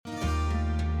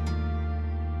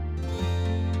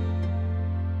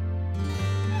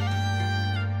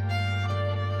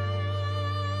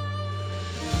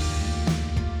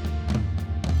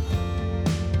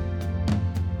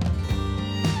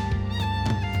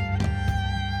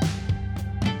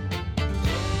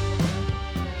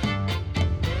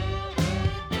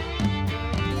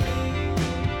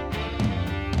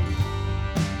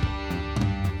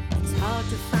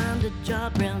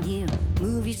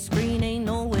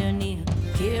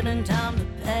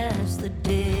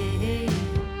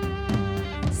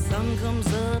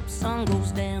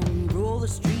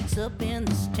up in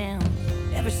this town.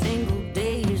 Every single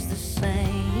day is the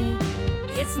same.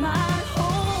 It's my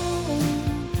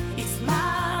home, it's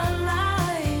my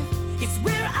life, it's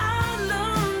where I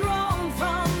learn wrong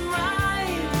from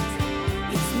right.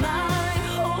 It's my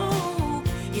hope,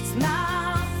 it's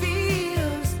my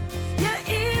fears, yeah,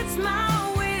 it's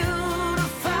my will to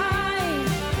fight.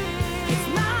 It's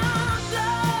my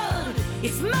blood,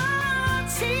 it's my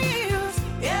tears,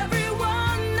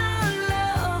 everyone I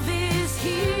love is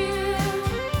here.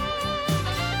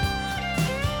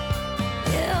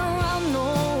 Yeah, I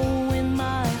know in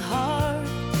my heart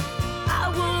I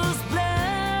was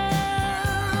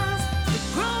blessed to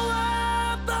grow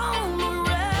up on the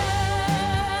rest.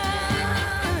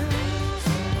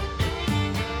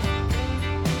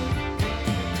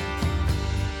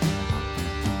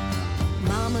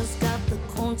 Mama's got the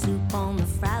corn soup on the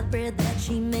fried bread that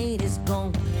she made is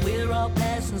gone. We're all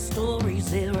passing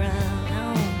stories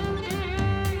around.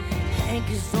 Hank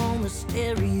is on the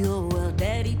stereo while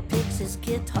Daddy picks his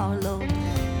guitar low.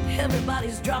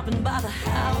 Everybody's dropping by the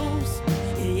house.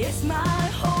 It's my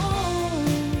home,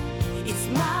 it's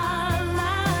my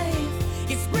life,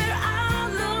 it's where I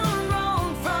learn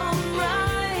wrong from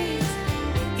right.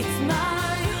 It's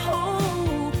my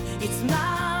hope, it's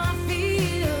my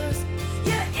fears,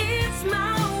 yeah, it's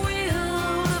my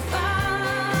will to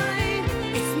fight.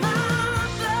 It's my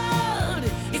blood,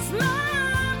 it's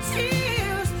my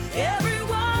tears,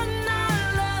 everyone I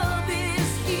love is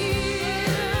here.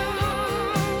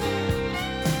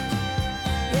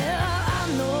 Yeah, I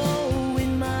know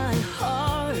in my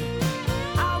heart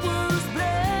I was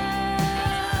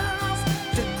blessed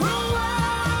to grow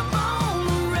up on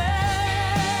the rest.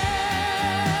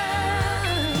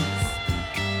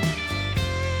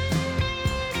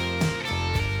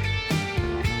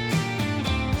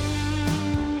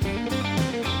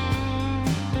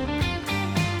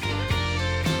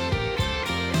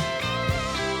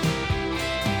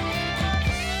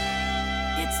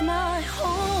 It's my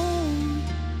home,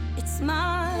 it's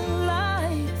my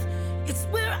life, it's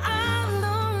where I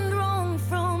learned wrong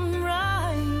from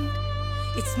right.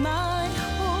 It's my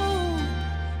hope,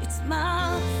 it's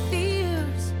my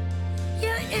fears,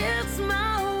 yeah, it's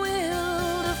my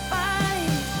will to fight.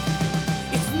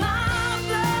 It's my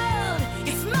blood,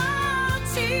 it's my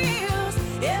tears,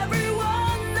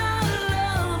 everyone I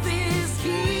love is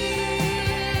here.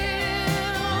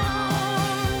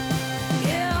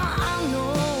 Yeah, I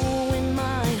know in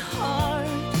my heart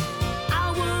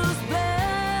I was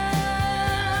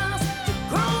blessed to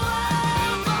grow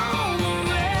up on the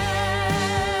rest.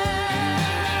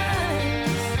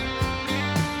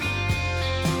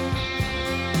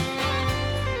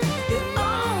 Yeah,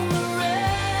 on the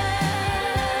rest.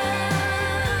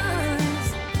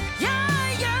 Yeah,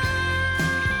 yeah.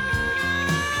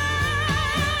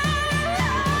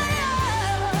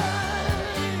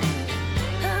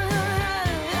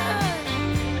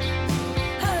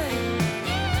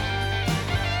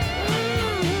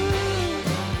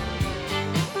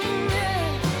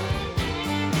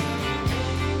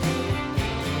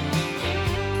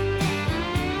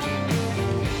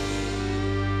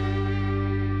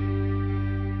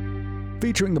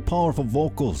 Featuring the powerful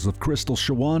vocals of Crystal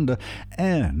Shawanda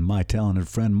and my talented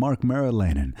friend Mark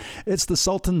Marilanen. It's the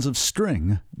Sultans of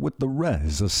String with The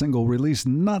Res, a single released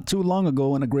not too long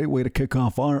ago and a great way to kick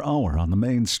off our hour on the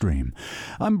mainstream.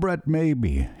 I'm Brett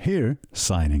Maybe, here,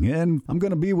 signing in. I'm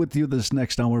going to be with you this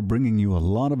next hour, bringing you a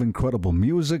lot of incredible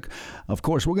music. Of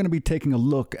course, we're going to be taking a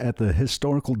look at the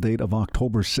historical date of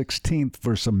October 16th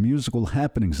for some musical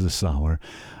happenings this hour.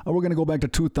 We're going to go back to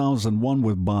 2001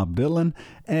 with Bob Dylan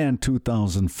and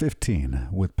 2015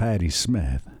 with Patti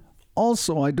Smith.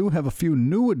 Also, I do have a few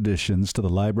new additions to the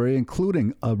library,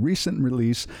 including a recent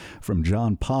release from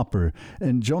John Popper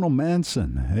and Jono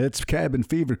Manson. It's Cabin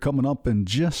Fever coming up in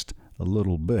just a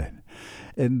little bit.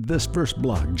 In this first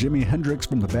block, Jimi Hendrix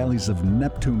from the Valleys of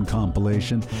Neptune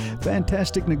compilation,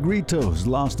 Fantastic Negritos,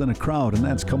 Lost in a Crowd, and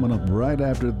that's coming up right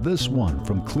after this one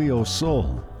from Cleo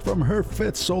Soul. From her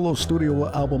fifth solo studio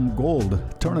album Gold,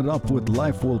 turn it up with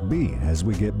Life Will Be as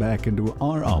we get back into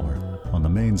our hour on the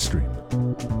mainstream.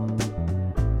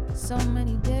 So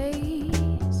many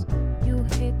days you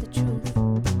hate the truth,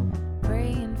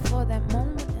 praying for that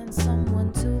moment and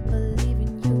someone to believe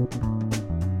in you.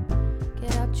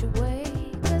 Get out your way,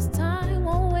 'cause time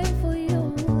won't wait for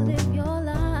you. Live your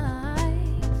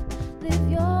life, live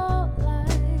your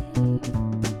life.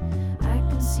 I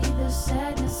can see the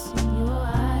sadness in your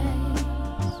eyes,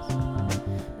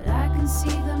 but I can see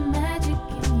the magic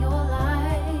in your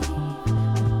life.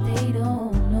 But they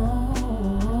don't know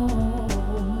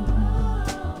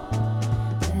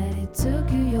that it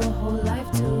took you your whole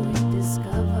life to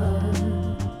rediscover.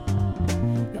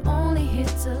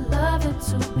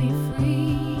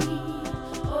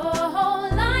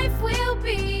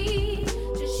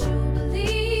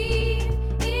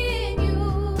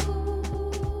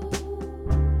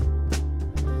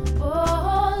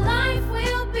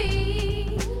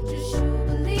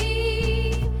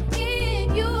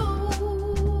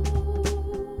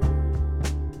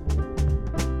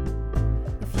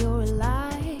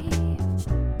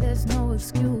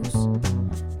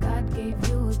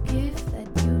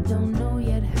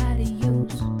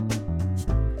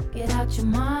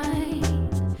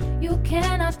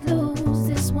 not lose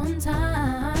this one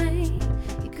time.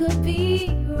 It could be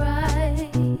right.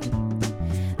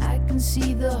 I can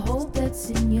see the hope that's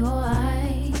in your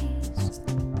eyes.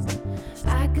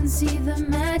 I can see the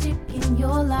magic in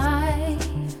your life,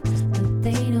 but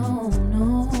they don't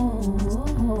know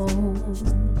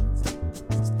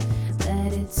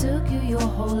that it took you your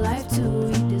whole life to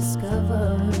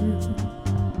rediscover.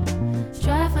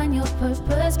 Try find your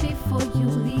purpose before you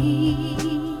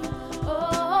leave.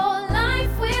 Oh,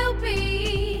 life will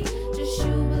be just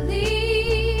you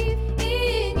believe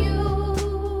in you.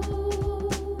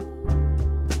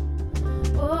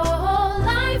 Oh,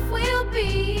 life will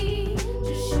be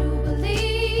just you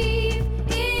believe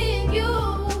in you.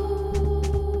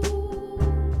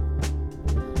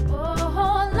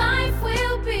 Oh, life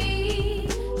will be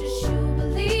just you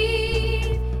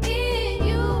believe in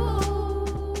you.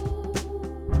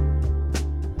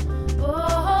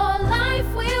 Oh,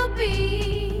 life will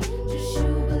be just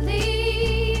you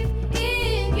believe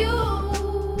in you.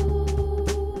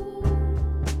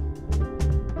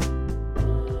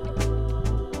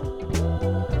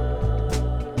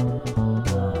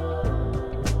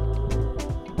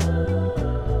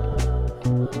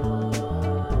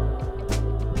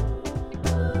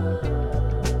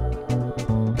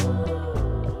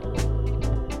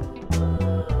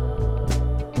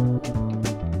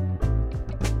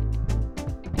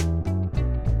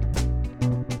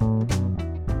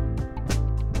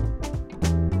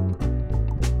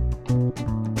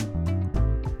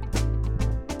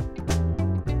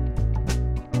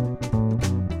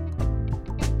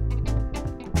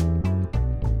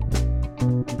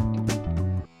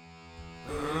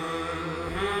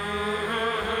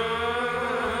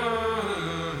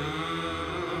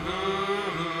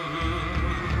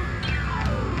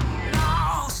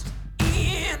 Lost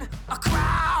in a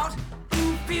crowd,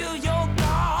 you feel your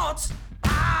thoughts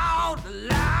out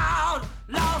loud.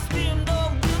 Lost in the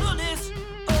wilderness,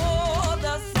 oh,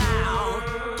 the sound.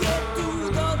 Get through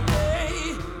the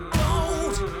day,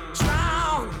 don't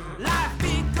drown. Life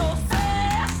it goes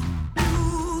fast,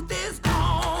 youth is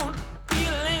gone.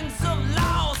 Feelings of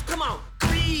loss, come on,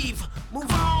 grieve,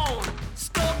 move on.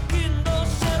 Stuck in the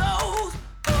shadows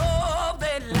of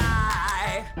a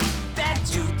life that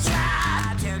you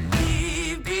tried to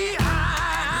leave behind.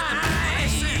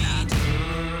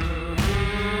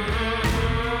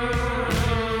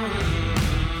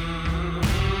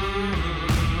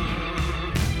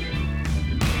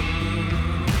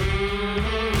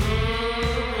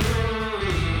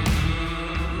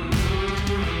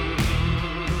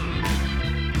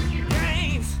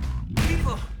 Games,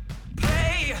 people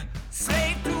play,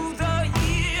 slave through the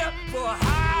year for a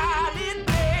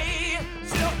holiday.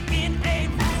 Stuck in a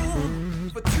room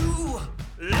for too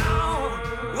long,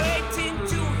 waiting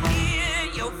to hear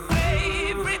your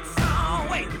favorite song.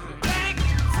 Wait, blank,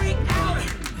 freak out,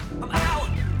 I'm out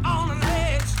on the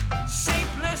ledge.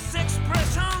 Shapeless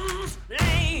expressions,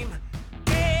 lame,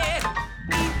 dead.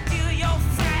 Eat till you're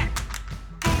fat,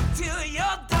 eat till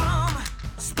you're dumb.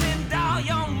 Spend all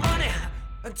your money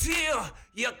until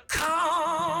you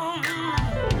come.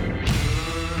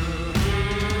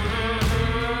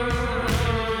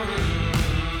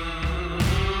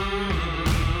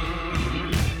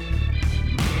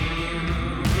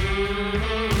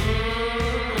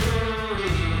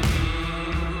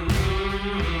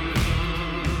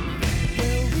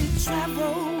 Well, we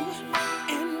travel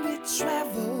and we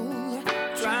travel,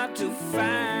 try to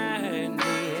find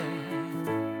it.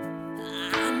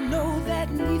 I know that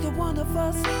neither one of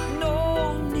us,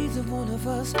 no, neither one of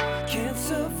us can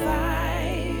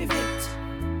survive it.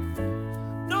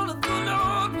 No, the good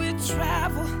Lord, we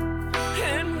travel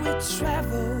and we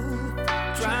travel,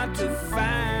 try to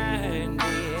find it.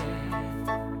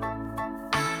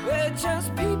 We're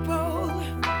just people,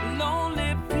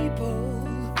 lonely people,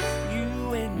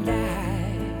 you and I.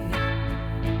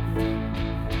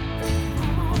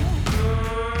 Come on,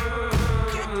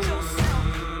 get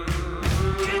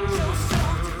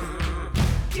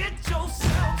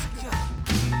yourself together.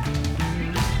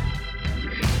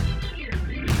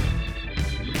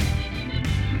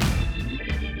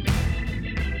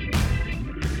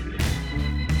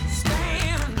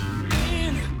 Stand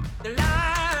in the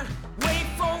line, wait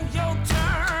for your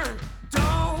turn.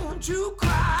 Don't you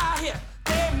cry here,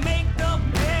 they make the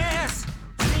best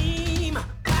dream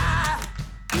die.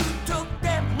 You took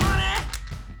that money,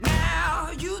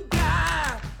 now you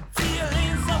die.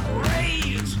 Feelings of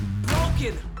rage,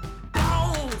 broken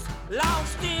bones,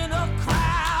 lost in a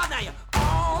crowd. Now you're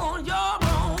on your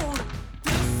own.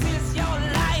 This is your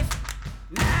life,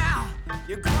 now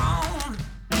you're grown.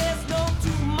 There's no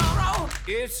tomorrow.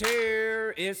 It's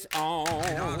here, it's on.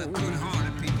 And all the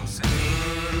good-hearted people say.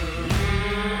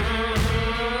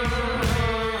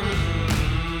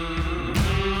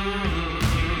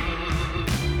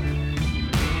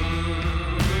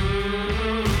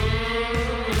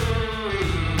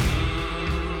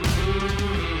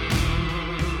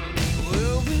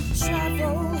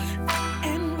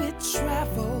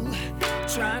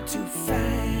 Try to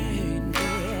find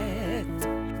it.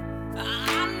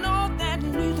 I know that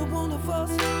neither one of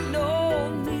us, no,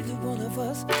 neither one of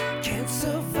us can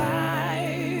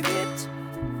survive it.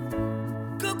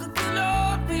 Good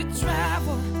Lord, we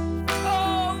travel,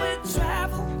 oh, we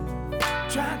travel,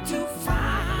 try to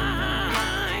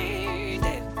find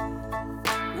it.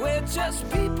 We're just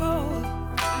people,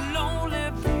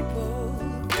 lonely people,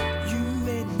 you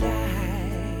and I.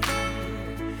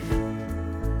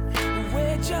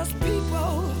 Just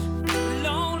people,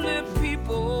 lonely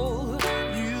people,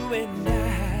 you and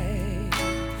I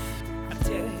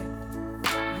tell you,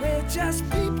 we're just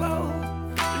people,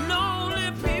 lonely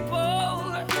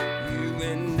people, you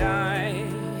and I.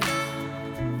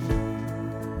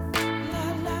 La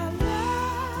la la,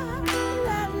 la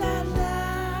la la,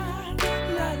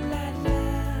 la la la,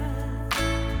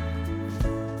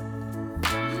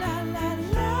 la la la, la la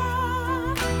la.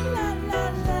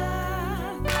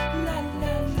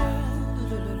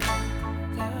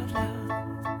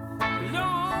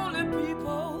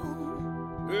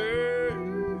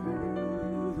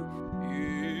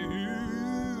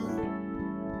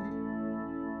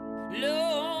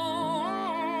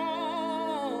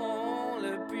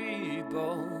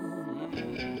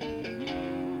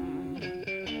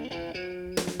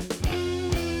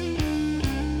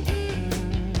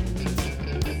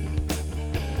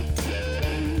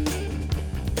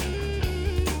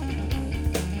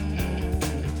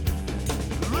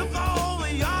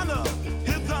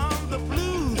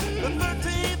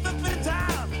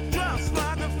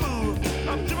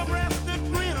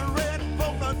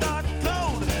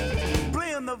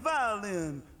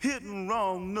 Hitting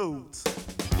wrong notes.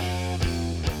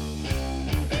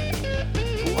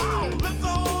 Wow, look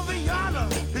over yonder,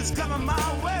 it's coming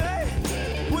my way.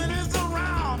 When it's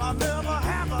around, I'll never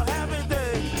have a happy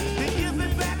day. He gives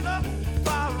me back up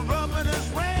by rubbing his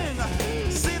ring.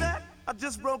 See that? I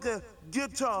just broke a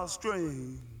guitar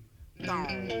string.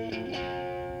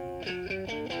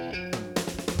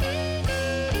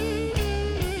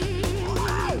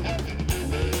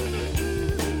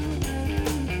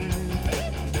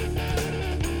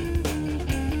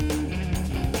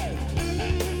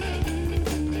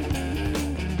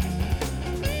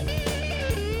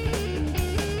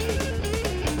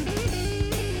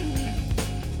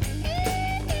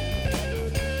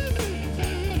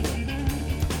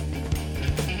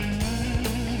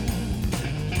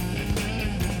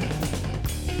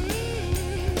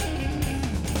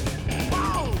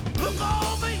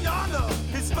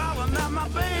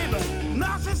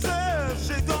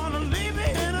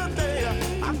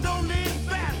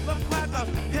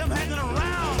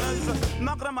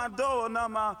 Knocking on my door, now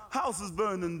my house is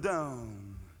burning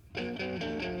down.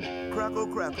 Crackle,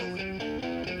 crackle.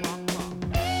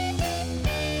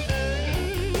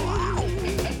 Wow.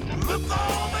 Look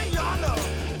over yonder,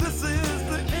 this is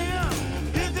the end.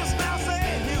 He just now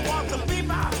said he wants to be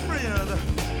my friend.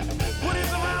 When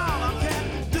he's around, I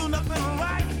can't do nothing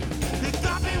right. He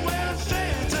got me wearing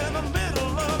shades in the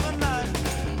middle of the night.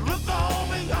 Look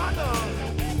over yonder,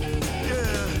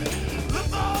 yeah.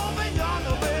 Look over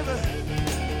yonder, baby.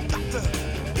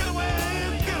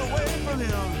 Get away from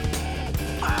him.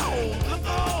 Oh, look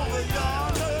over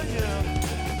yonder, yeah.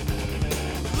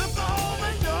 Look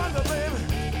over yonder, baby.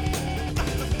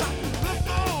 Look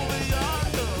over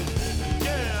yonder,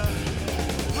 yeah.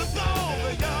 Look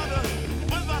over yonder.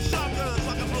 Where's my shotgun so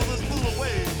I can blow this fool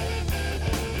away?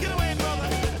 Get away, brother.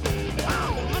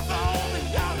 Oh, look over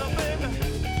yonder, baby.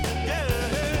 Yeah,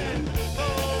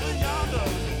 over yonder.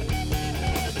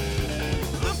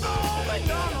 Look over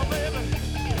yonder, baby.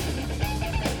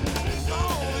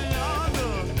 Over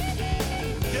yonder.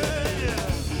 Yeah, yeah.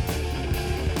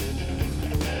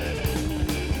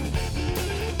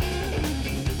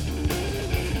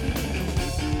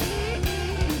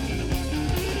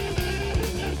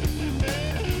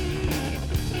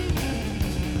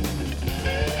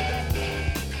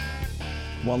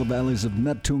 While the Valleys of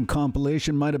Neptune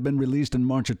compilation might have been released in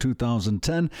March of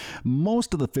 2010,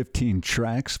 most of the 15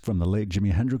 tracks from the late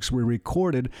Jimi Hendrix were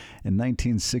recorded in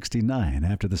 1969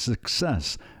 after the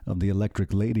success of the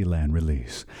Electric Ladyland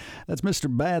release. That's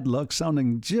Mr. Bad Luck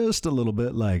sounding just a little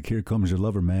bit like Here Comes Your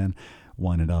Lover Man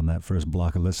Winding down that first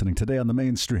block of listening today on the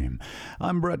mainstream.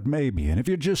 I'm Brett Maybe, and if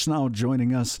you're just now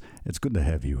joining us, it's good to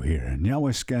have you here. And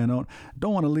Yahweh Scanout,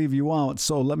 don't want to leave you out,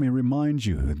 so let me remind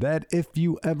you that if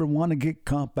you ever want to get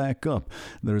caught back up,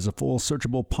 there's a full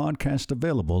searchable podcast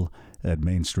available at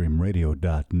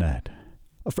mainstreamradio.net.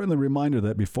 A friendly reminder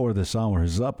that before this hour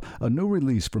is up, a new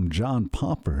release from John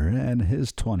Popper and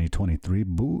his 2023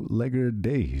 Bootlegger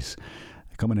Days.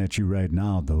 Coming at you right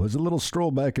now, though, is a little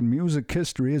stroll back in music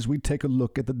history as we take a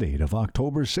look at the date of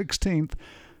October 16th,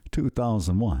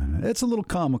 2001. It's a little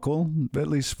comical, at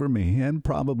least for me, and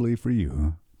probably for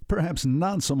you. Perhaps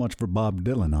not so much for Bob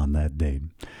Dylan on that date.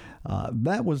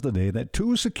 That was the day that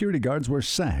 2 security guards were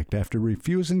sacked after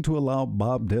refusing to allow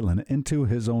Bob Dylan into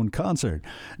his own concert.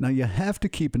 Now, you have to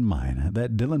keep in mind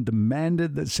that Dylan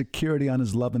demanded that security on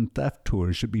his Love and Theft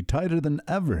tour should be tighter than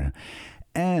ever.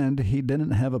 And he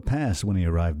didn't have a pass when he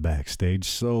arrived backstage,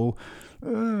 so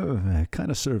it kind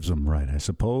of serves them right, I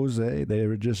suppose. They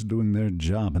were just doing their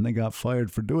job, and they got fired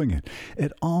for doing it.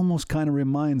 It almost kind of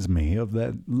reminds me of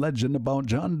that legend about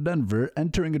John Denver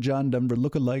entering a John Denver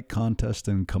look-alike contest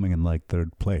and coming in like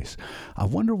 3rd place. I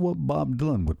wonder what Bob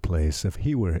Dylan would place if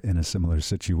he were in a similar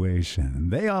situation.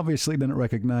 They obviously didn't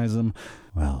recognize him.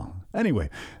 Well, anyway,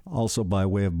 also by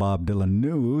way of Bob Dylan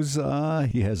news,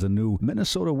 he has a new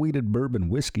Minnesota wheated bourbon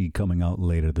whiskey coming out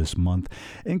later this month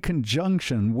in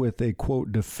conjunction with a,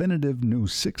 quote, definitive new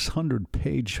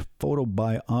 600-page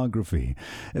photobiography.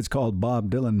 It's called Bob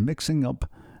Dylan Mixing Up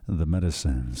the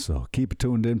Medicine. So keep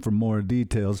tuned in for more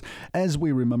details as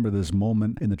we remember this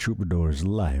moment in the troubadour's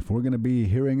life. We're going to be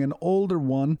hearing an older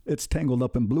one. It's Tangled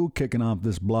Up in Blue kicking off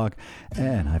this block,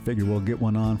 and I figure we'll get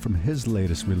one on from his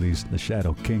latest release, The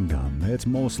Shadow Kingdom. It's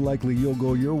most likely You'll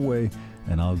Go Your Way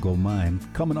and I'll Go Mine,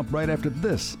 coming up right after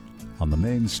this on the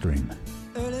mainstream.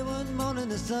 Early one morning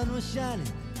the sun was shining,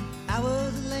 I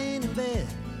was laying in bed,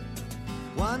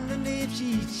 wondering if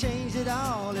she changed it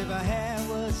all, if her hair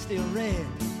was still red.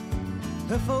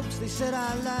 Her folks, they said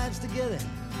our lives together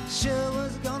sure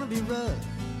was gonna be rough.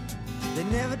 They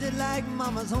never did like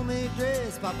Mama's homemade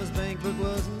dress, Papa's bank book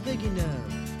wasn't big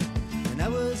enough. And I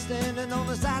was standing on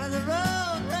the side of the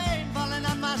road, rain falling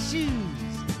on my shoes,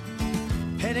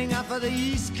 heading out for the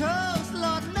East Coast.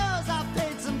 Lord knows I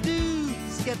paid some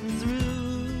dues getting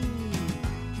through,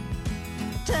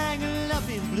 tangled up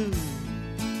in blue.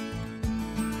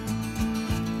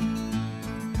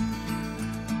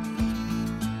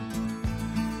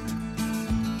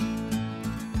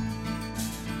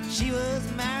 She was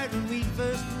married when we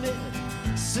first met,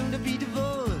 soon to be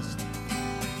divorced.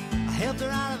 I helped her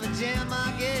out of a jam,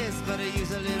 I guess, but I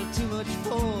used a little too much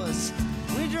force.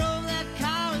 We drove that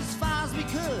car as far as we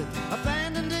could,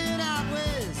 abandoned it out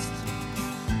west.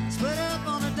 Split up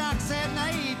on the docks at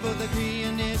night, both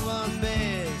agreeing it was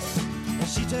best. And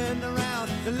she turned around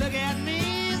to look at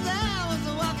me as I was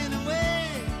walking away.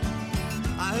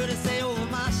 I heard her say over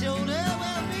my shoulder,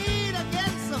 we'll meet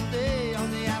again someday on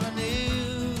the avenue,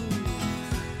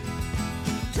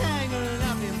 tangled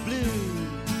up in blue.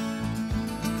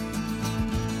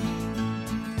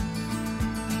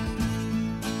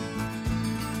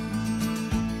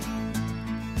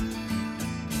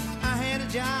 I had a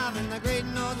job in the great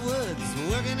North Woods,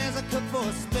 working as a cook for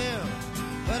a spell,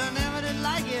 but I never did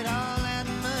like it all that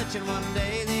much, and one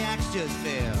day the axe just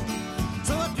fell.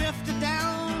 So I drifted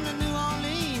down to New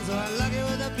Orleans, where I'm lucky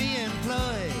with a be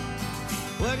employed,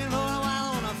 working for a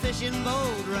while on a fishing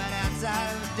boat right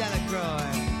outside of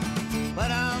Delacroix.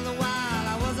 But all the while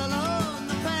I was alone,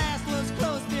 the past was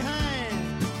close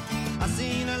behind. I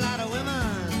seen a lot of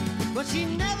women, but she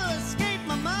never escaped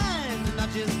my mind, and I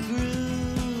just grew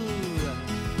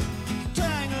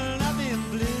tangled up in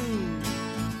blue.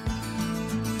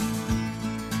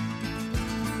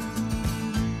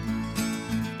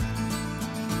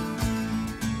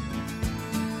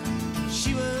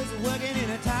 She was working in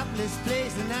a topless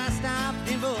place, and I stopped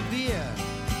in for a beer.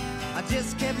 I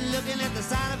just kept looking at the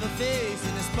side of her face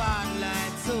in the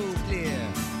spotlight so clear.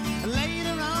 And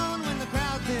later on, when the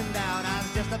crowd thinned out, I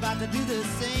was just about to do the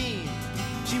same.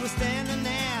 She was standing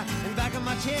there in back of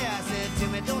my chair. I said,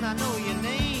 Timmy, don't I know your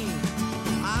name?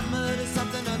 I muttered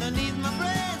something underneath my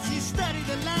breath. She studied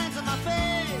the lines on my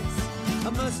face. I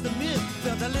must admit,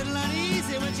 felt a little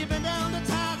uneasy when she bent down to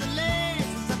tie the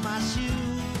laces of my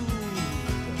shoe,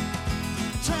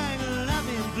 tangled up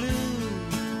in blue.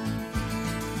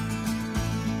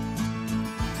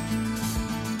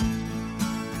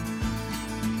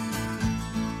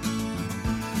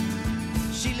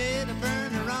 She lit a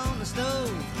burner on the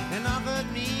stove and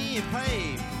offered me a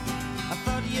pipe. I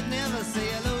thought you'd never say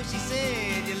hello, she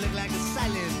said, you look like a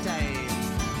silent type.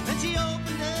 Then she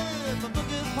opened up a book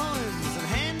of poems and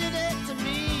handed it to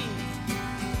me.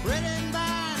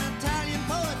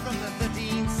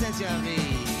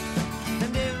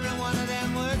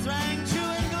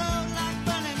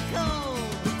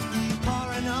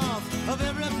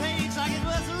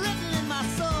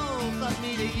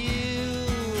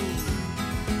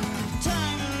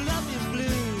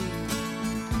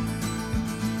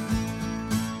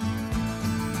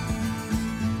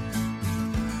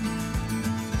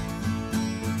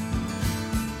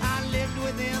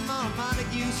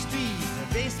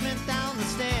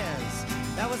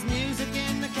 was music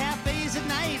in the cafes at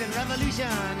night and revolution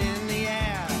in the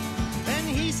air. Then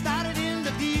he started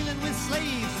into dealing with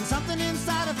slaves and something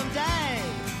inside of him died.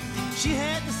 She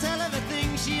had to sell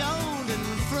everything she owned and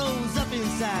froze up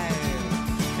inside.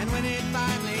 And when it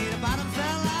finally, the bottom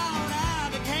fell out, I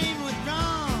became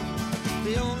withdrawn.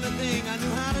 The only thing I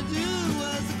knew how to do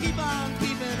was to keep on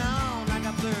keeping on like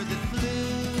a bird that flew.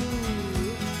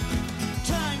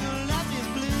 Tangled up in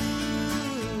blue.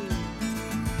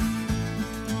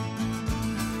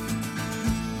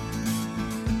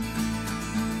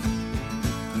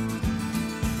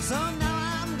 So now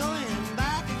I'm going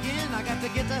back again. I got to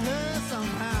get to her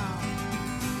somehow.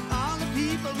 All the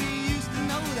people we used to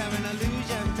know, they're an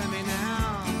illusion to me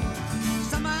now.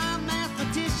 Some are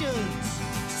mathematicians,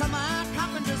 some are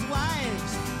carpenters'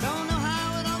 wives. Don't know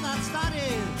how it all got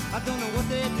started. I don't know what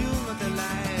they're doing with their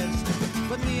lives.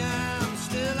 But me, I'm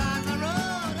still on the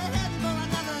road, heading for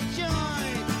another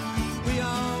joint. We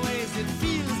always did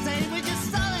feel the same, we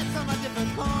just saw it from a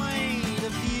different point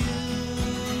of view.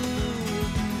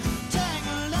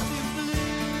 Tangled up in blue.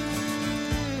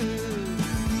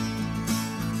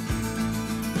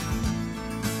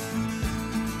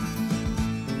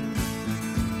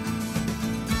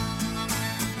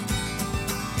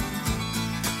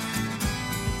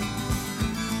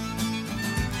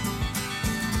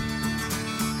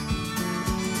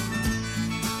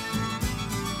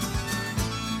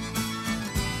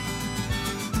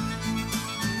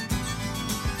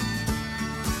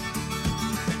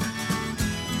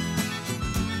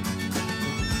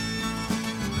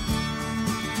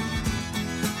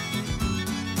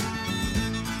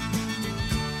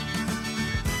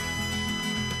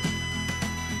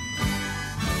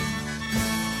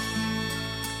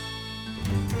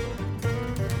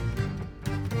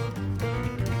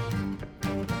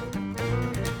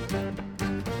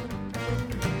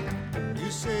 You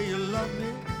say you love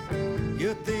me,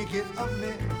 you're thinking of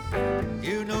me.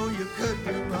 You know you could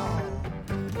be wrong.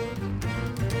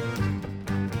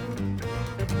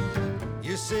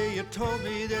 You say you told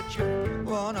me that you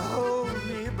wanna hold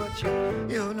me, but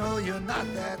you know you're not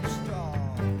that strong.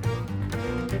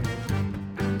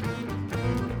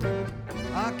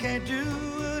 I can't do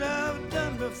what I've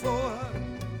done before.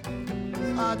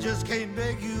 I just can't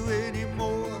beg you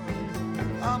anymore.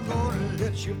 I'm gonna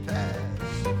let you pass.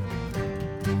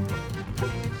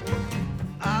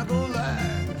 I go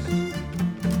last,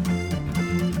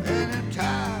 and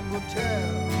time will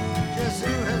tell just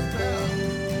who has fell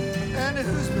and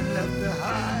who's been left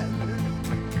behind.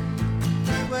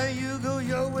 Where you go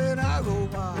your way and I go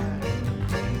mine.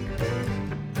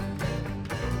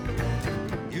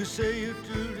 You say you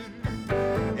do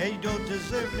and you don't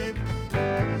deserve me.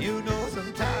 You know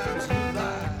sometimes you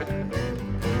lie.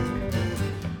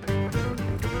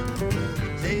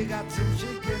 Say you got some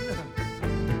shaking,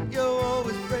 you're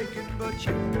always breaking, but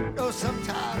you know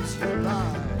sometimes you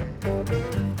lie.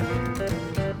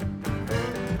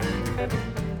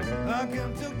 How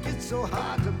come to get so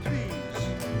hard to please?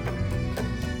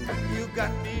 You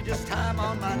got me this time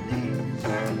on my knees.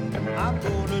 I'm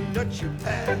gonna let you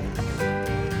pass.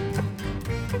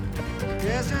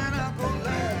 Yes, and I'll go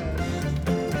last.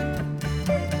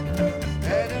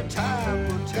 And the time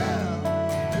will tell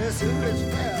just who is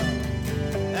fair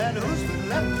and who's been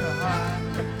left behind.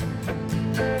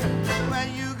 When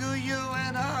you go you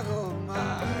and I go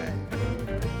mine.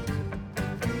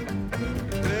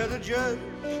 Where the judge,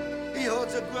 he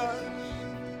holds a grudge.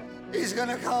 He's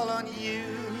gonna call on you.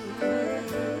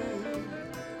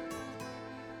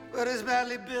 But he's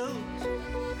badly built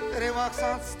and he walks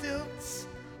on stilts.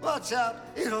 Watch out,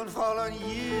 he don't fall on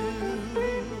you.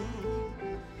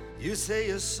 You say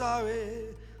you're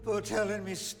sorry for telling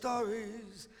me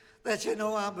stories that you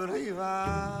know I believe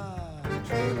are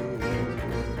true.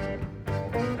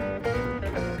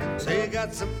 Say you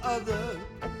got some other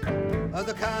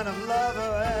kind of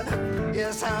lover, and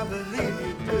yes, I believe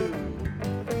you do.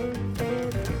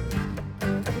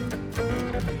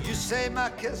 You say my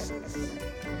kisses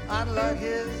aren't like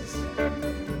his.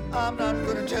 I'm not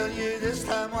gonna tell you this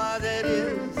time why that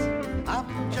is. I'm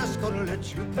just gonna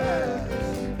let you pass.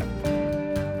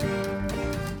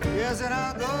 Yes, and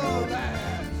I'll go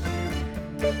last.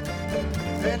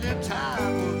 And in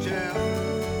time will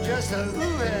tell just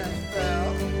who has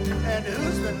fell and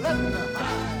who's been left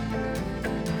behind.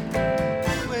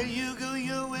 When you go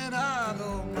your way and I'll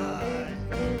go mine.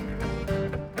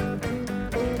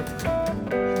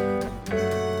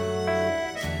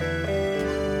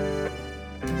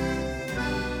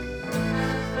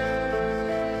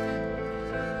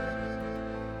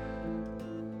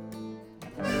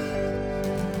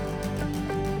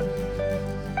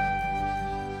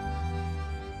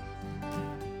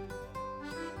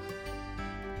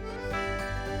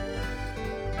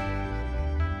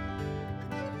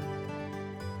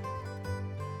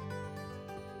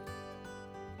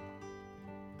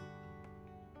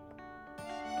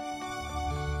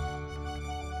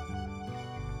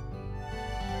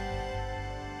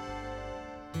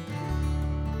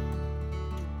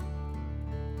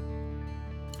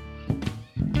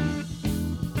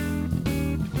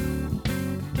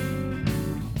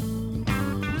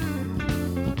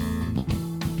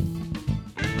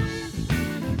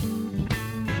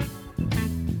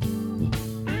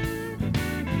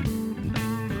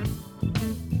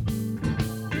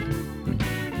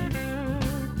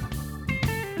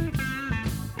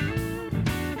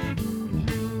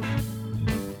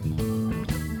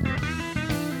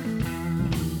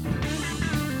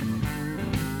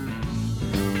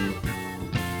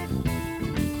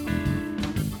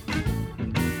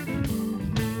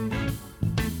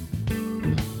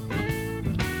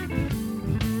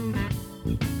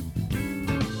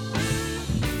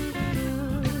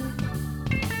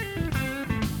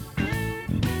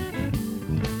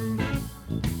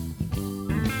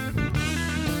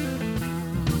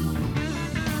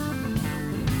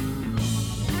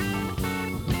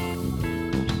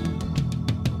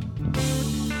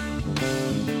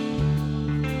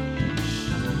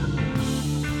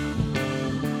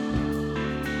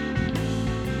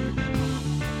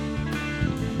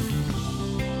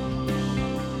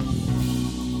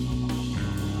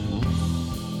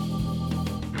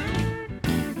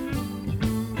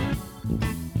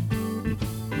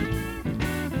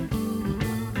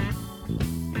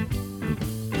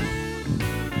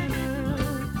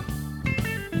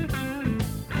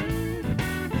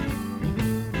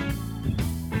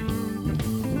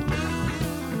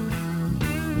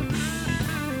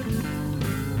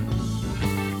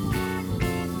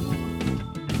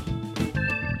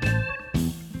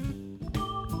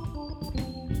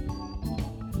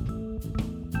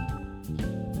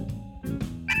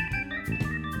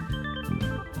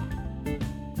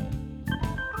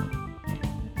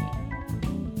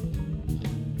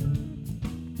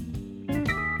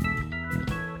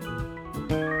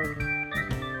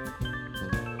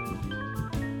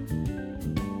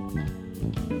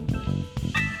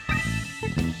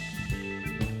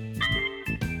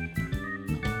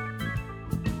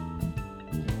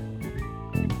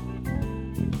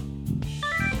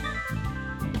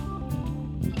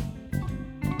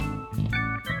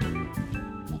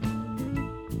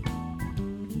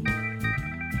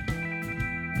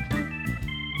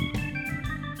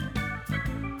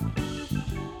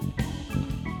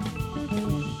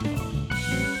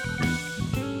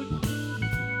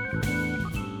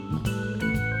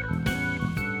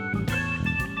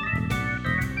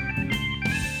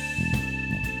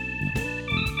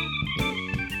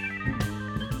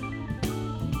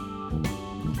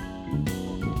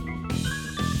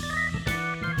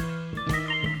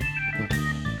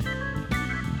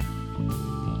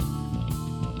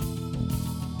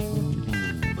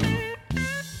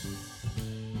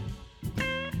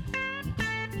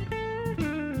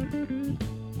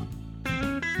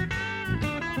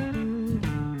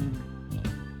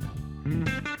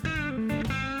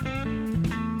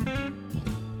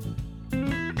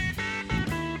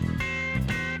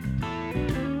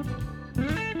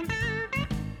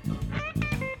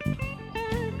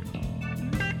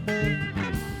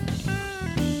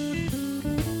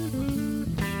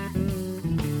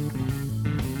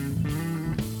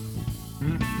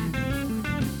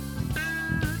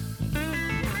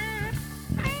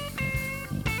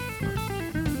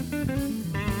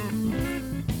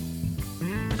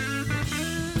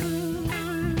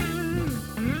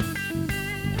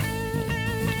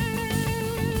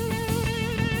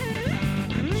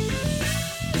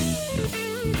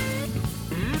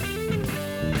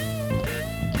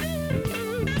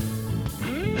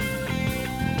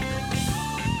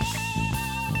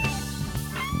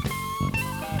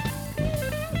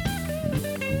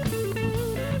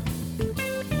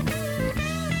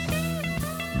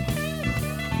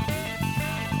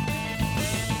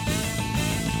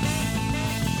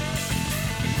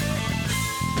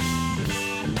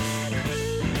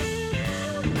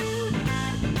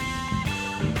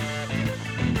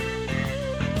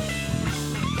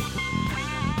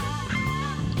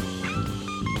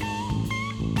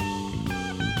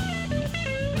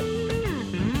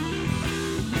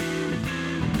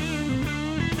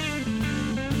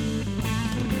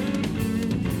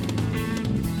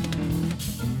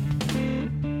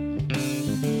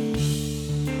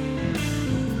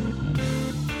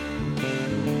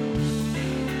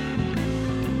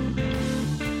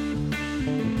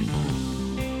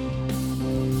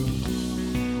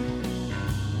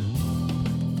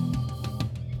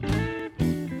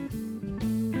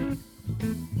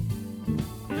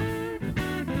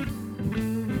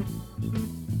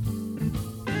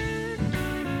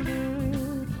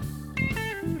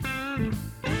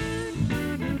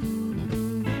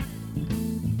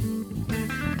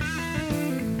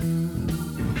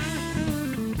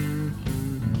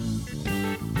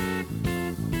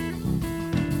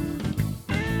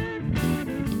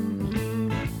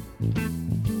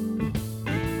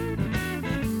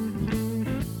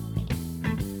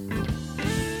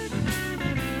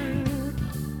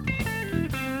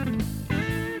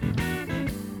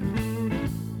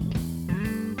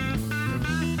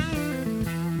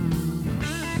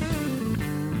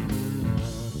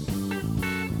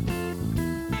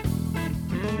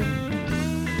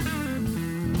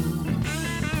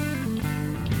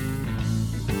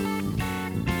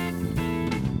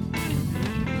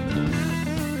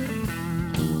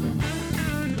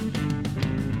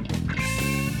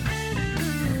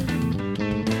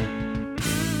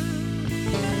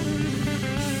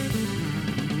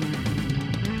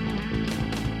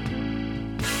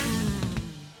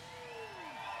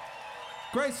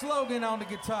 Great slogan on the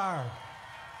guitar.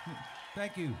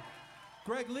 Thank you.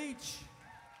 Greg Leach,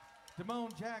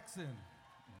 Damone Jackson.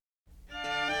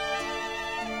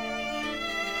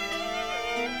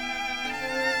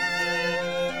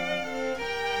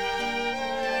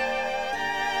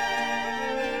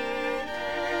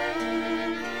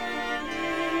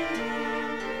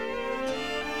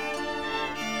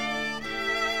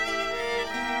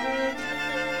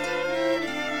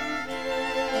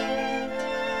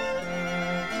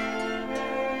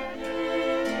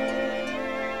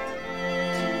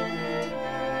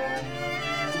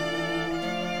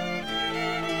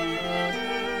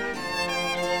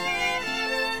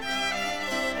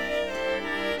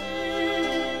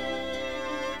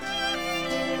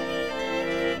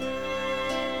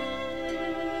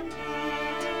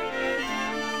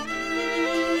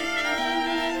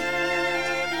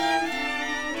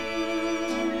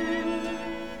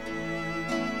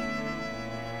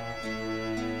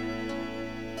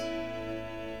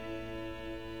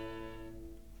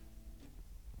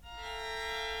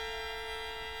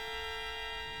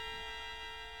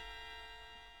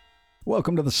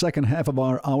 Welcome to the second half of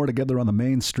our hour together on the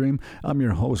mainstream. I'm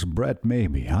your host, Brett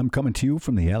Maybe. I'm coming to you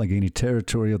from the Allegheny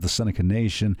territory of the Seneca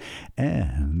Nation,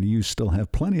 and you still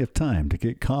have plenty of time to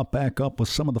get caught back up with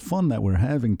some of the fun that we're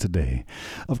having today.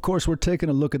 Of course, we're taking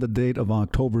a look at the date of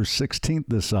October 16th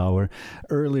this hour.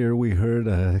 Earlier, we heard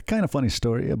a kind of funny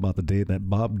story about the day that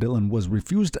Bob Dylan was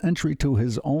refused entry to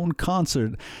his own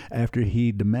concert after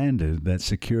he demanded that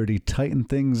security tighten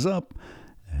things up.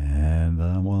 And,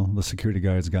 the security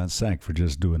guards got sacked for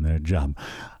just doing their job.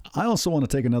 I also want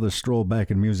to take another stroll back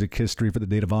in music history for the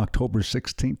date of October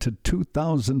 16th to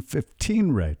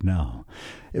 2015 right now.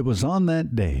 It was on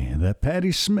that day that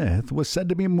Patti Smith was said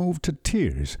to be moved to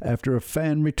tears after a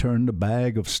fan returned a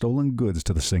bag of stolen goods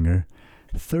to the singer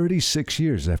 36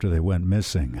 years after they went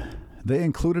missing. They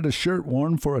included a shirt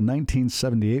worn for a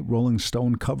 1978 Rolling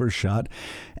Stone cover shot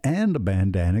and a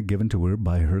bandana given to her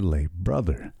by her late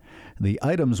brother. The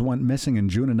items went missing in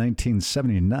June of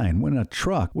 1979 when a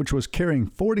truck, which was carrying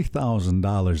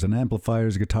 $40,000 in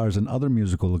amplifiers, guitars, and other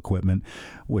musical equipment,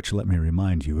 which, let me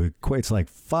remind you, equates like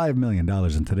 $5 million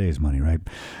in today's money, right?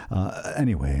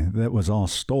 Anyway, that was all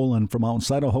stolen from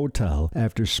outside a hotel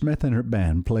after Smith and her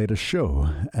band played a show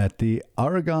at the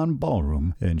Aragon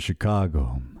Ballroom in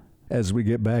Chicago. As we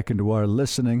get back into our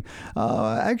listening,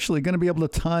 actually going to be able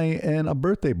to tie in a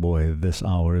birthday boy this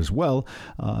hour as well.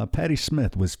 Patti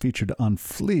Smith was featured on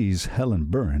Flea's Helen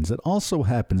Burns. It also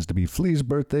happens to be Flea's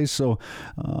birthday, so,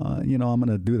 I'm going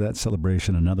to do that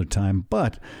celebration another time.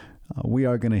 But we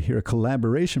are going to hear a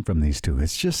collaboration from these two.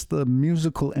 It's just the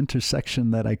musical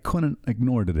intersection that I couldn't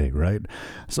ignore today, right?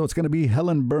 So it's going to be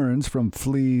Helen Burns from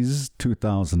Flea's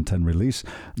 2010 release.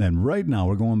 And right now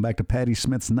we're going back to Patti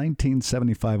Smith's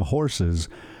 1975 Horses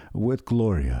with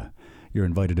Gloria. You're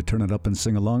invited to turn it up and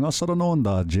sing along. Sing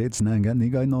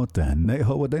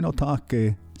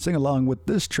along with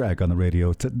this track on the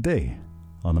radio today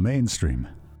on the mainstream.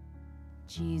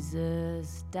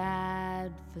 Jesus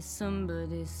died for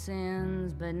somebody's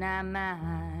sins, but not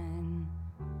mine.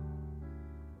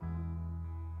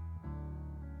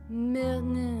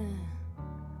 Milton,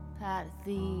 pot of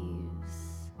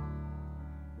thieves,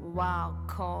 wild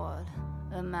cord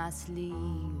of my sleeve,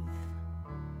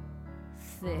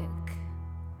 thick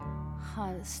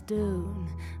heart of stone.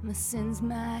 My sins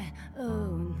my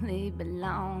own, they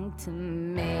belong to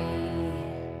me.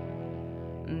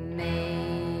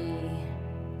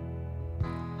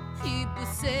 People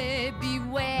say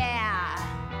beware,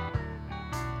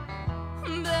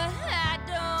 but I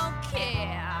don't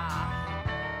care.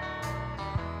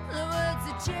 The words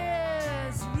are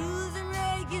just rules and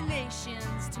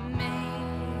regulations to me.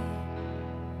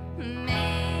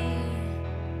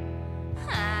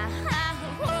 I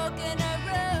walk in a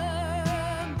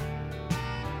room,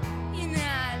 you know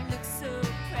I look so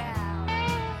proud.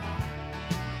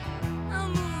 I'm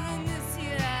moving this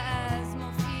year's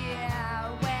more fear,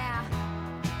 where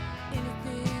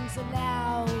anything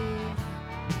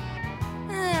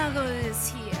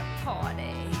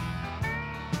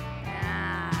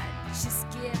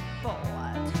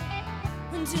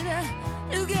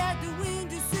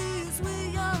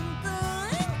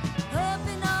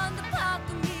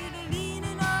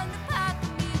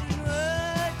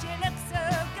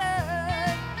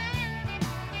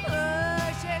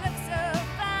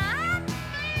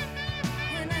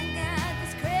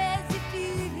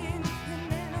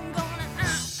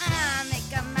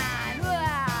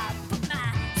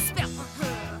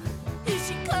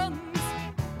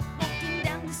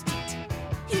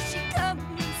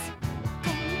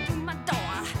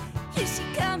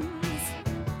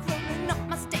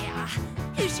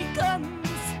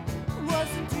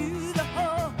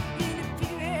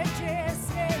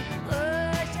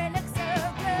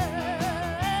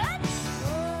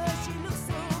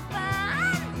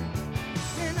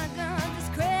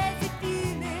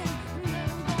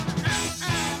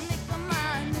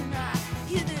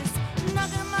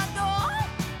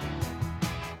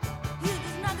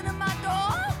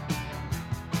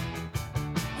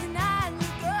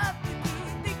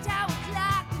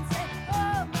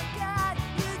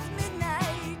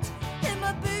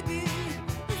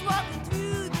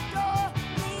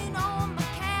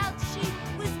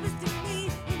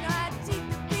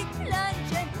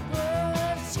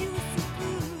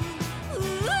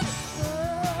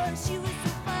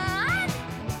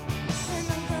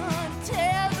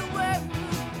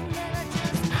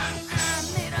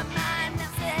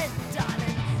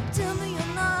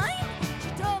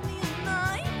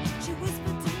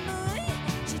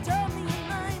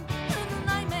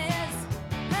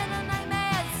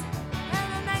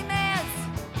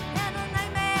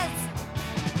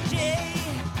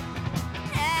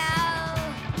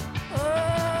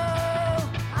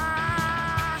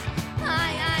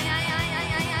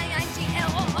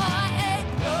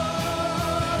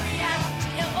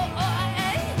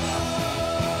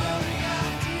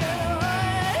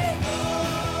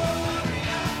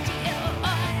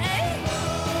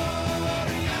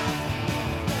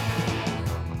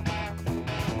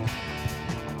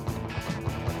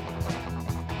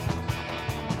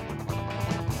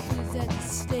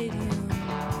stadium.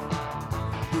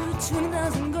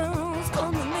 20,000 girls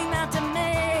call the name out to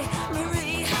me.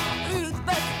 Marie, Ruth,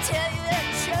 but to tell you the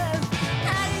truth,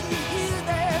 I didn't hear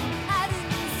them, I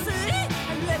didn't see.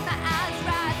 I let my eyes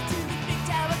rise to the big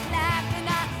tower clock, and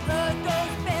I heard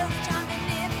those bells chiming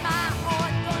in my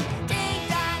heart, going ding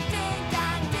dong, ding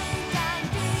dong, ding dong,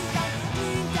 ding dong,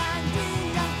 ding dong, ding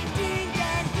dong, ding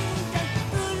dong, ding dong,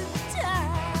 all the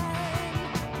time.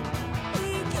 When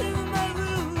you came in my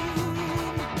room,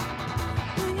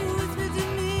 when you whispered to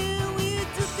me, when you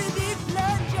took the big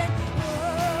plunge, and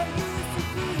oh, you were so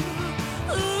cool,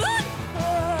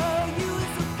 oh, you were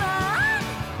so fun.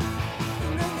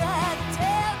 And I gotta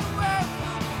tell the world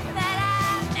that I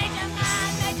made your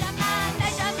mind, made your mind,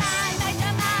 made your mind, made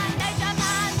your mind, made your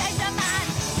mind, made your mind.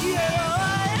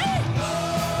 G-L-O-R-A.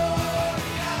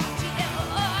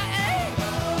 G-L-O-R-A.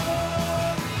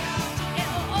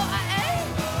 G-L-O-R-A.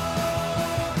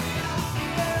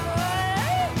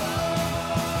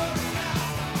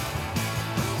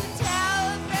 The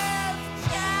tower bells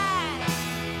chime.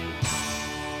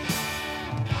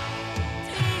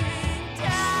 Ding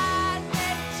dong,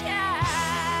 they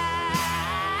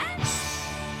chime.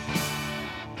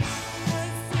 I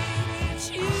see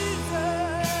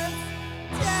Jesus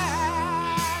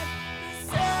died.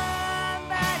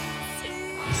 Somebody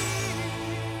sings,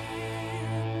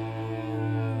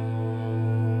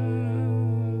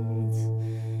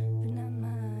 but not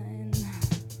mine.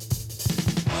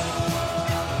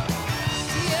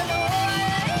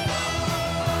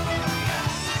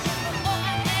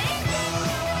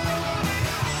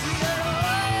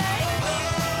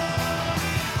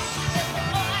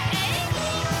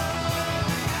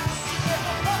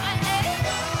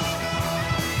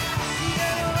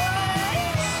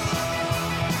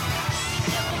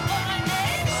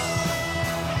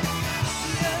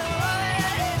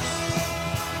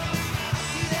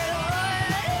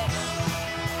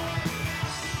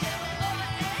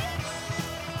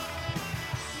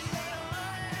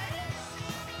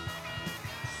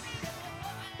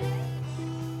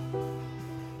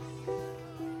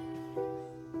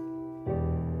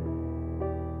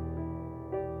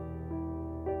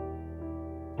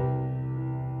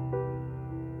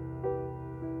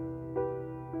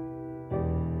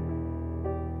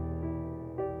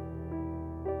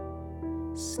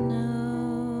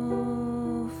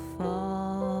 Snow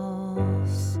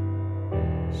falls,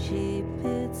 she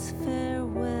bids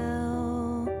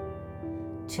farewell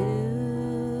to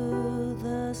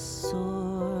the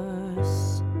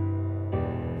source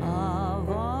of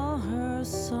all her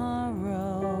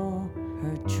sorrow.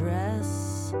 Her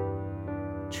dress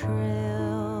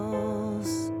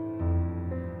trails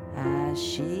as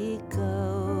she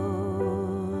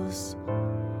goes,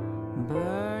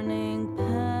 burning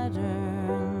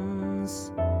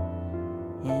patterns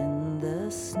in the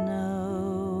snow.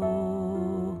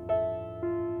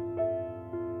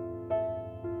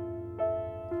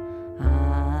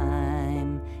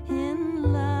 I'm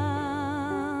in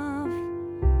love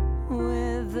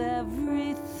with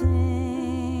everything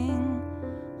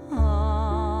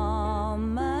all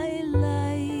my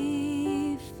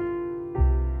life,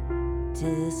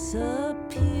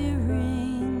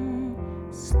 disappearing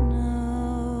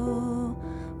snow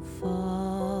falls.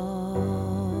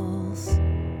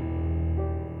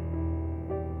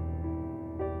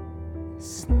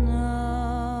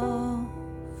 Snow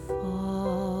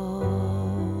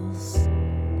falls.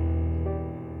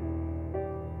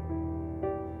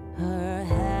 Her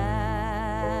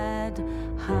head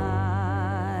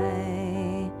high,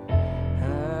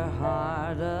 her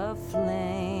heart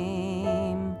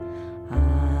aflame.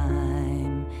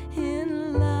 I'm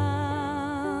in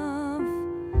love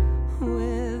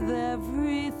with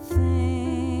everything.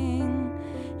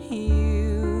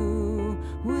 You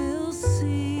will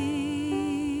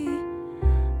see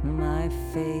my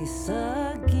face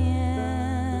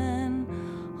again.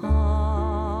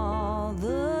 All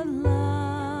the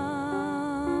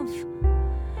love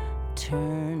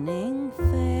turning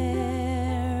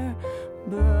fair,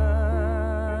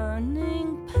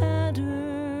 burning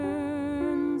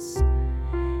patterns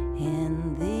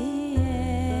in the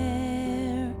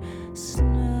air.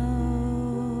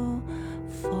 Snow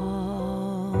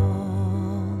falls.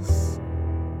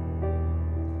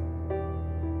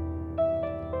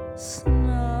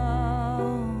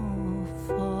 Snow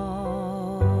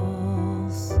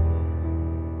falls.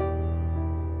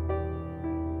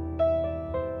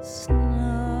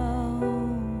 Snow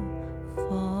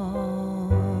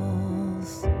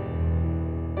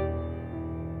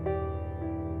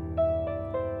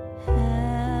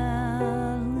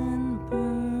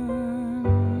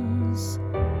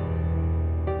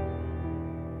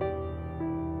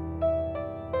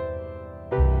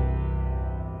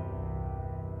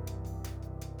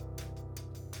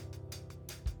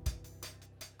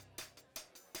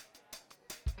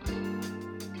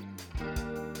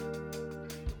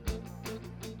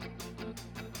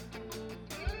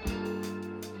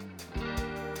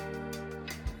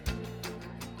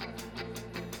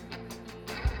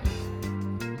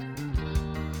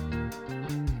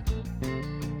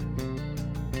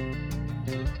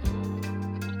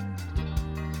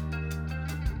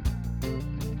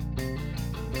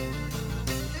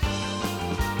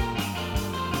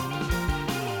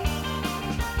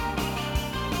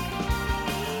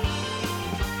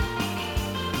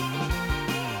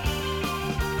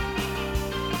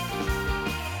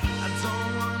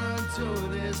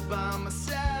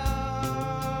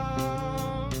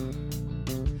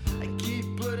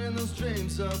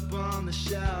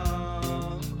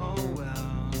show. Oh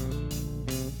well.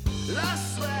 I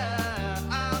swear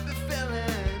I'll be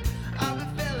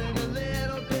feeling a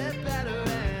little bit better,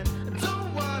 and I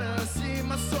don't wanna see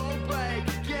my soul break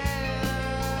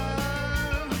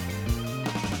again.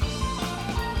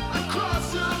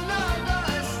 Across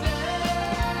another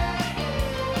state,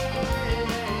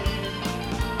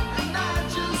 and I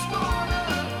just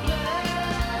wanna play.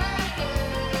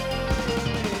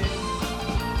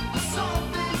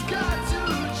 Something's got to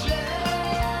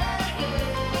change.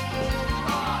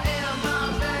 Oh, in my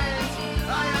veins, I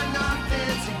got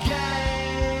nothing to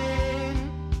gain.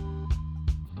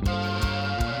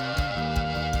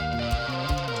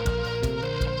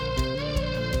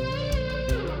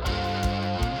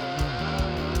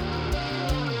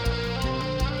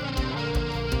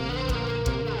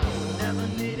 Never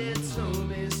needed to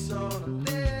be so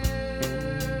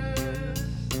this.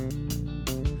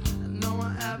 No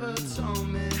one ever told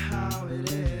me how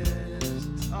it is.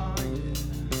 Oh yeah.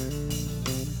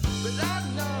 But I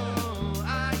know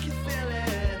I can feel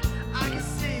it. I can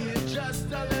see it,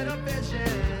 just a little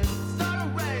vision. Start a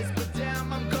race, but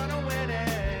damn, I'm gonna win it.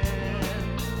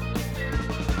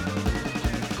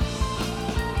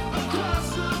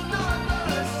 Across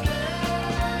another state,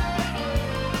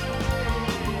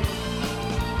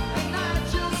 and I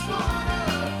just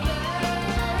wanna play.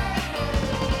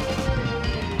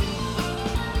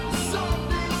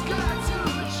 Something's got to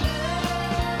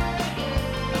change.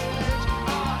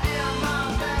 Oh, in my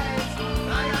veins,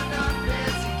 I got nothing to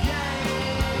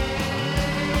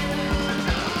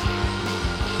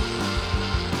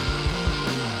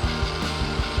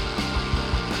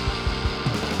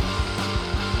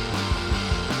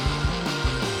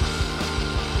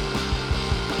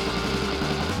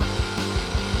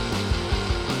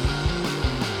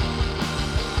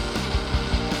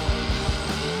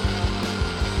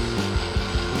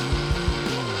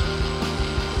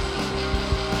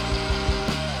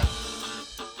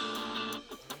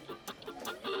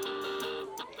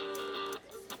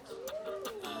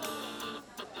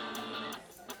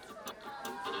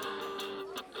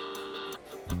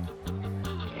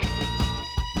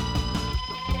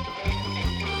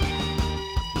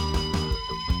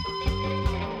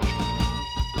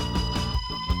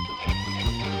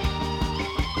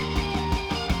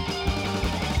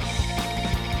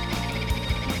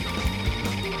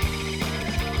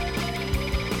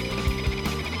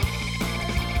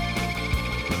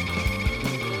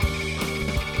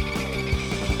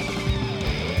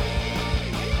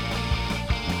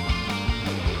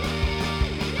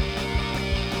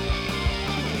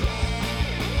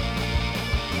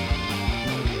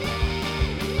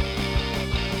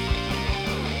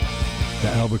The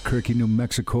Albuquerque, New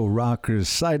Mexico rockers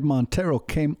Side Montero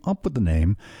came up with the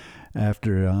name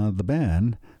after the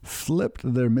band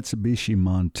flipped their Mitsubishi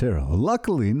Montero.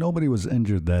 Luckily, nobody was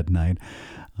injured that night,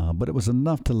 but it was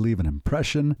enough to leave an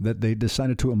impression that they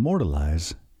decided to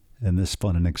immortalize in this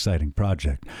fun and exciting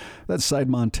project. That's Side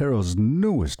Montero's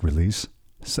newest release,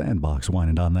 SandBox,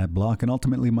 winding down that block, and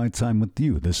ultimately my time with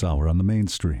you this hour on the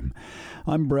mainstream.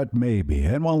 I'm Brett Maybe,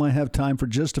 and while I have time for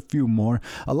just a few more,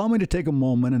 allow me to take a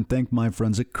moment and thank my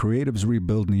friends at Creatives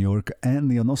Rebuild New York and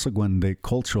the Onosaguende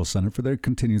Cultural Center for their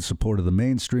continued support of the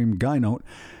mainstream, Guy Note,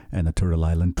 and the Turtle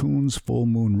Island Tunes Full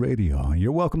Moon Radio.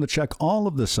 You're welcome to check all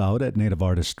of this out at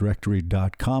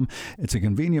nativeartistdirectory.com. It's a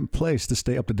convenient place to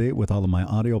stay up to date with all of my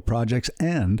audio projects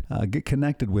and get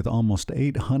connected with almost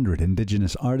 800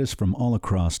 indigenous artists from all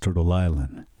across Turtle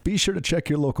Island. Be sure to check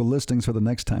your local listings for the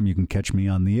next time you can catch me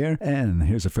on the air. And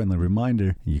here's a friendly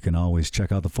reminder, you can always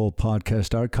check out the full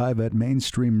podcast archive at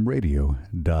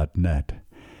mainstreamradio.net.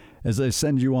 As I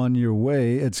send you on your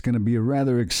way, it's going to be a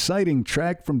rather exciting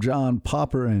track from John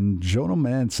Popper and Jono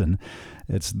Manson.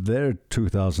 It's their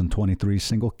 2023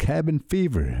 single, Cabin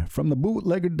Fever, from the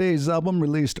Bootlegger Days album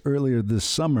released earlier this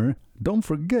summer. Don't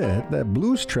forget that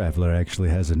Blues Traveler actually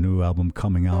has a new album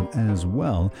coming out as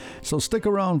well, so stick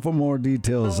around for more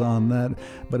details on that.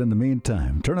 But in the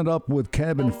meantime, turn it up with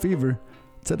Cabin Fever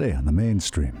today on the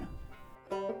mainstream.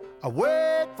 I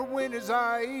wait for winter's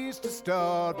ice to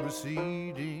start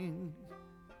receding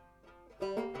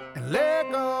and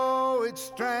let go its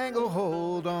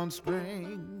stranglehold on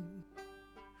spring.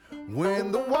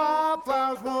 When the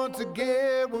wildflowers once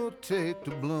again will take to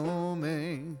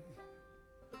blooming,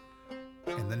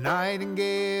 and the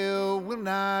nightingale will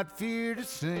not fear to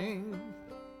sing.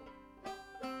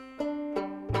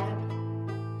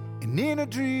 And in a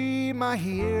dream I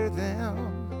hear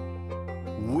them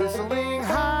whistling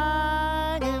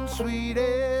high and sweet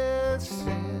as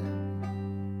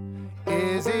sin.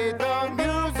 Is it the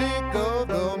music of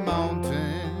the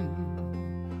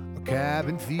mountain, or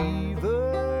cabin fever?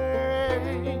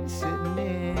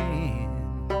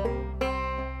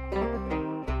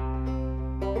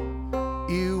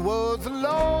 was the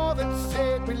law that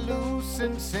set me loose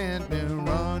and sent me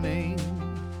running.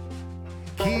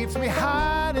 Keeps me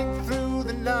hiding through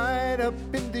the night up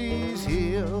in these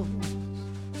hills.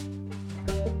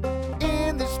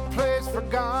 In this place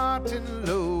forgotten,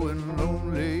 low and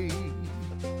lonely,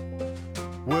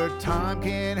 where time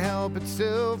can't help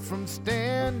itself from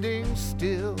standing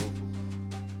still.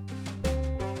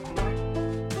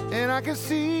 And I can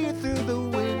see you through the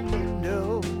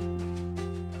window,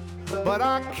 but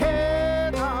I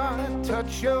cannot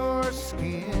touch your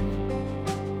skin.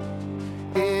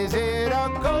 Is it a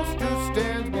ghost who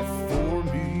stands before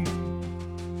me?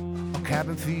 Or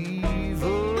cabin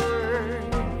fever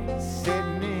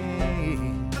setting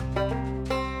in?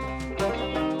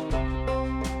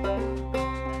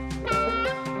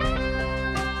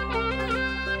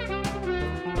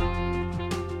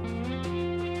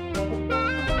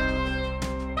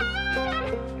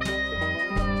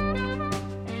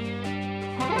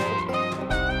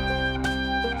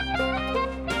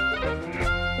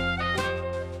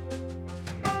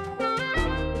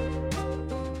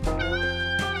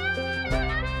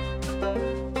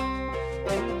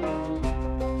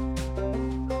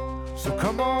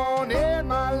 Come on in,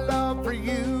 my love, for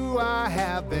you I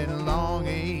have been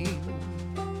longing.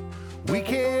 We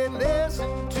can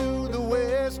listen to the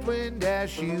west wind as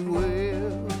she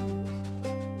wills.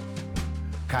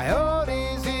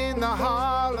 Coyotes in the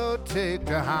hollow take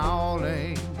to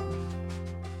howling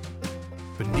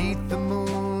beneath the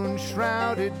moon,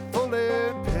 shrouded full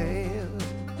and pale.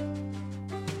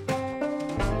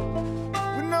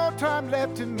 With no time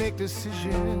left to make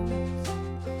decisions,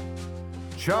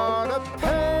 chart a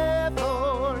path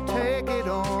or take it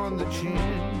on the chin.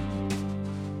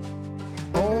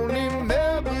 Only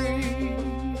memory,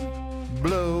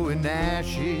 blowing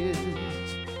ashes,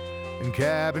 and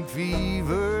cabin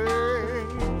fever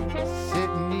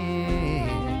sitting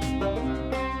in.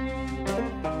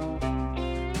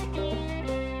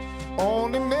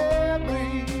 Only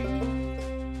memory,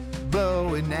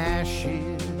 blowing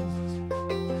ashes,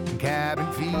 and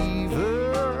cabin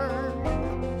fever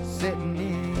sitting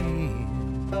in.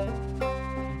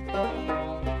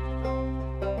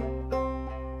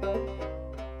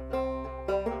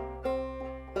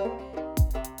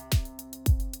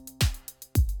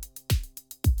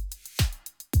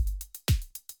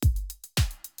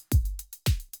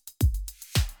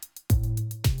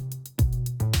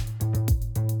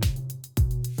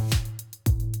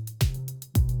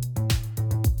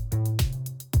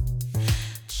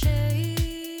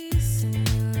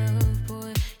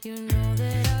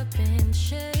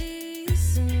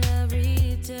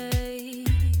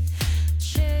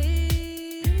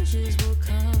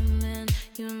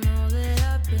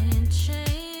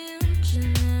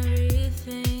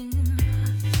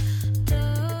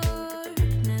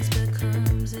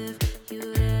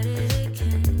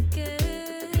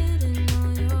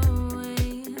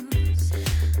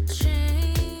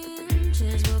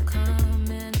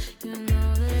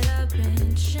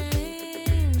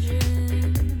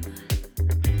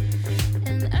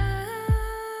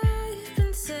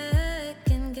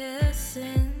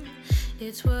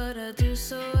 It's what I do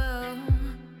so well.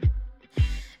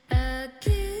 I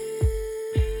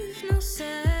give no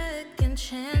second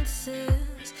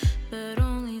chances, but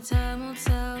only time will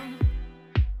tell.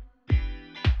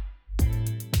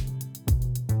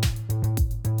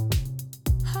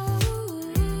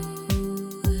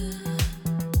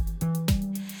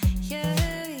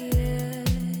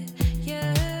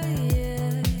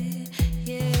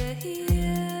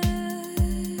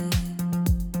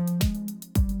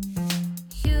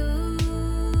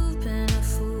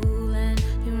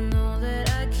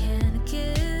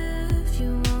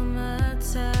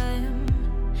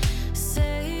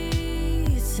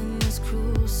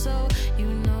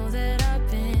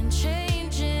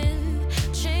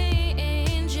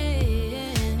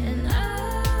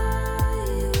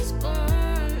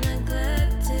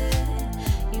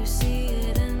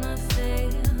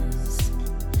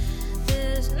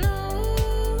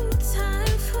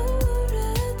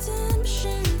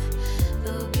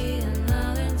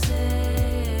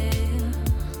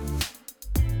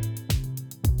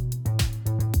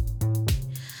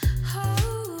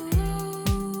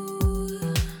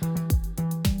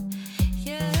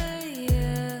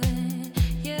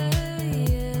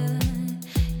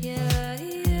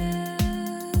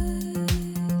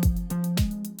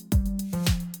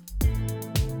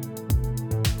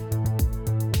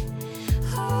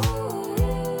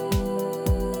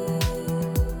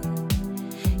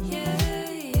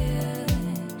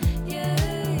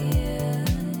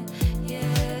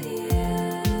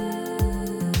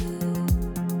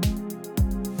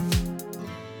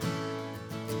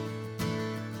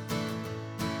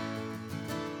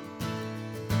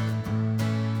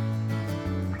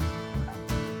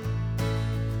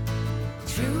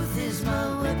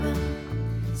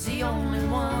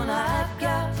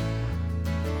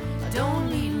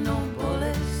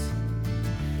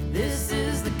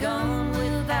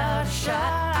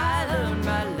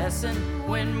 listen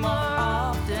when more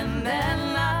often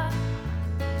than not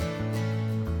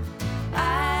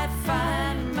I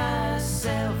find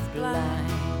myself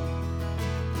blind.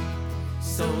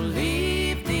 So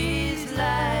leave these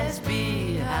lies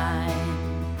behind.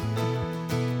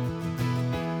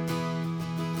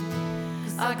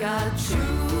 'Cause I got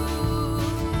truth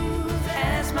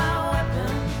as my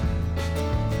weapon.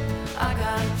 I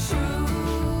got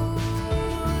truth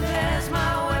as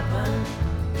my weapon.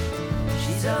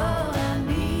 She's all I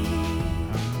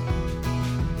need.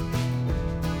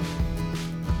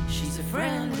 She's a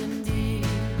friend indeed.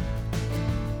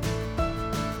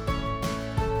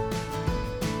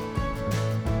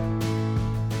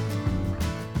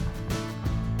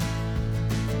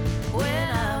 When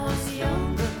I was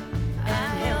younger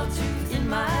and held truth in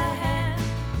my hand,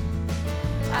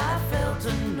 I felt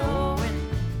a knowing,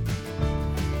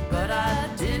 but I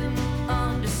didn't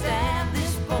understand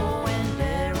this bow and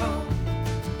arrow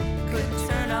could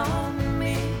turn on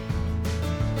me.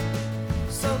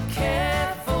 So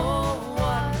careful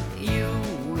what you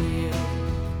will,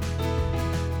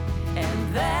 and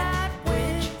that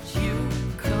which you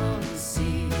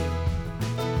conceal.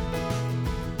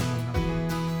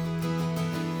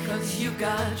 'Cause you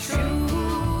got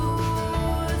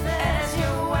truth as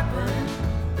your weapon.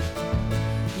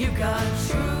 You got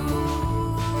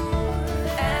truth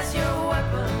as your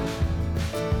weapon.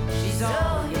 She's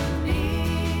all you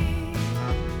need.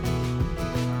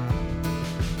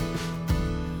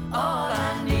 All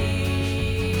I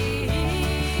need.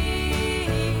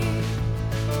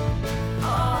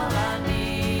 All I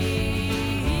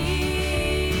need.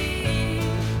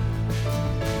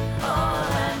 All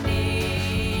I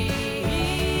need.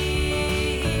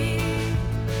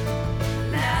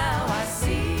 Now I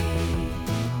see.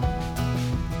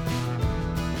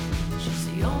 She's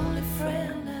the only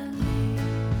friend I need.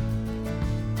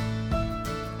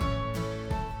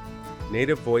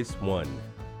 Native Voice One,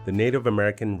 the Native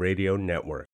American Radio Network.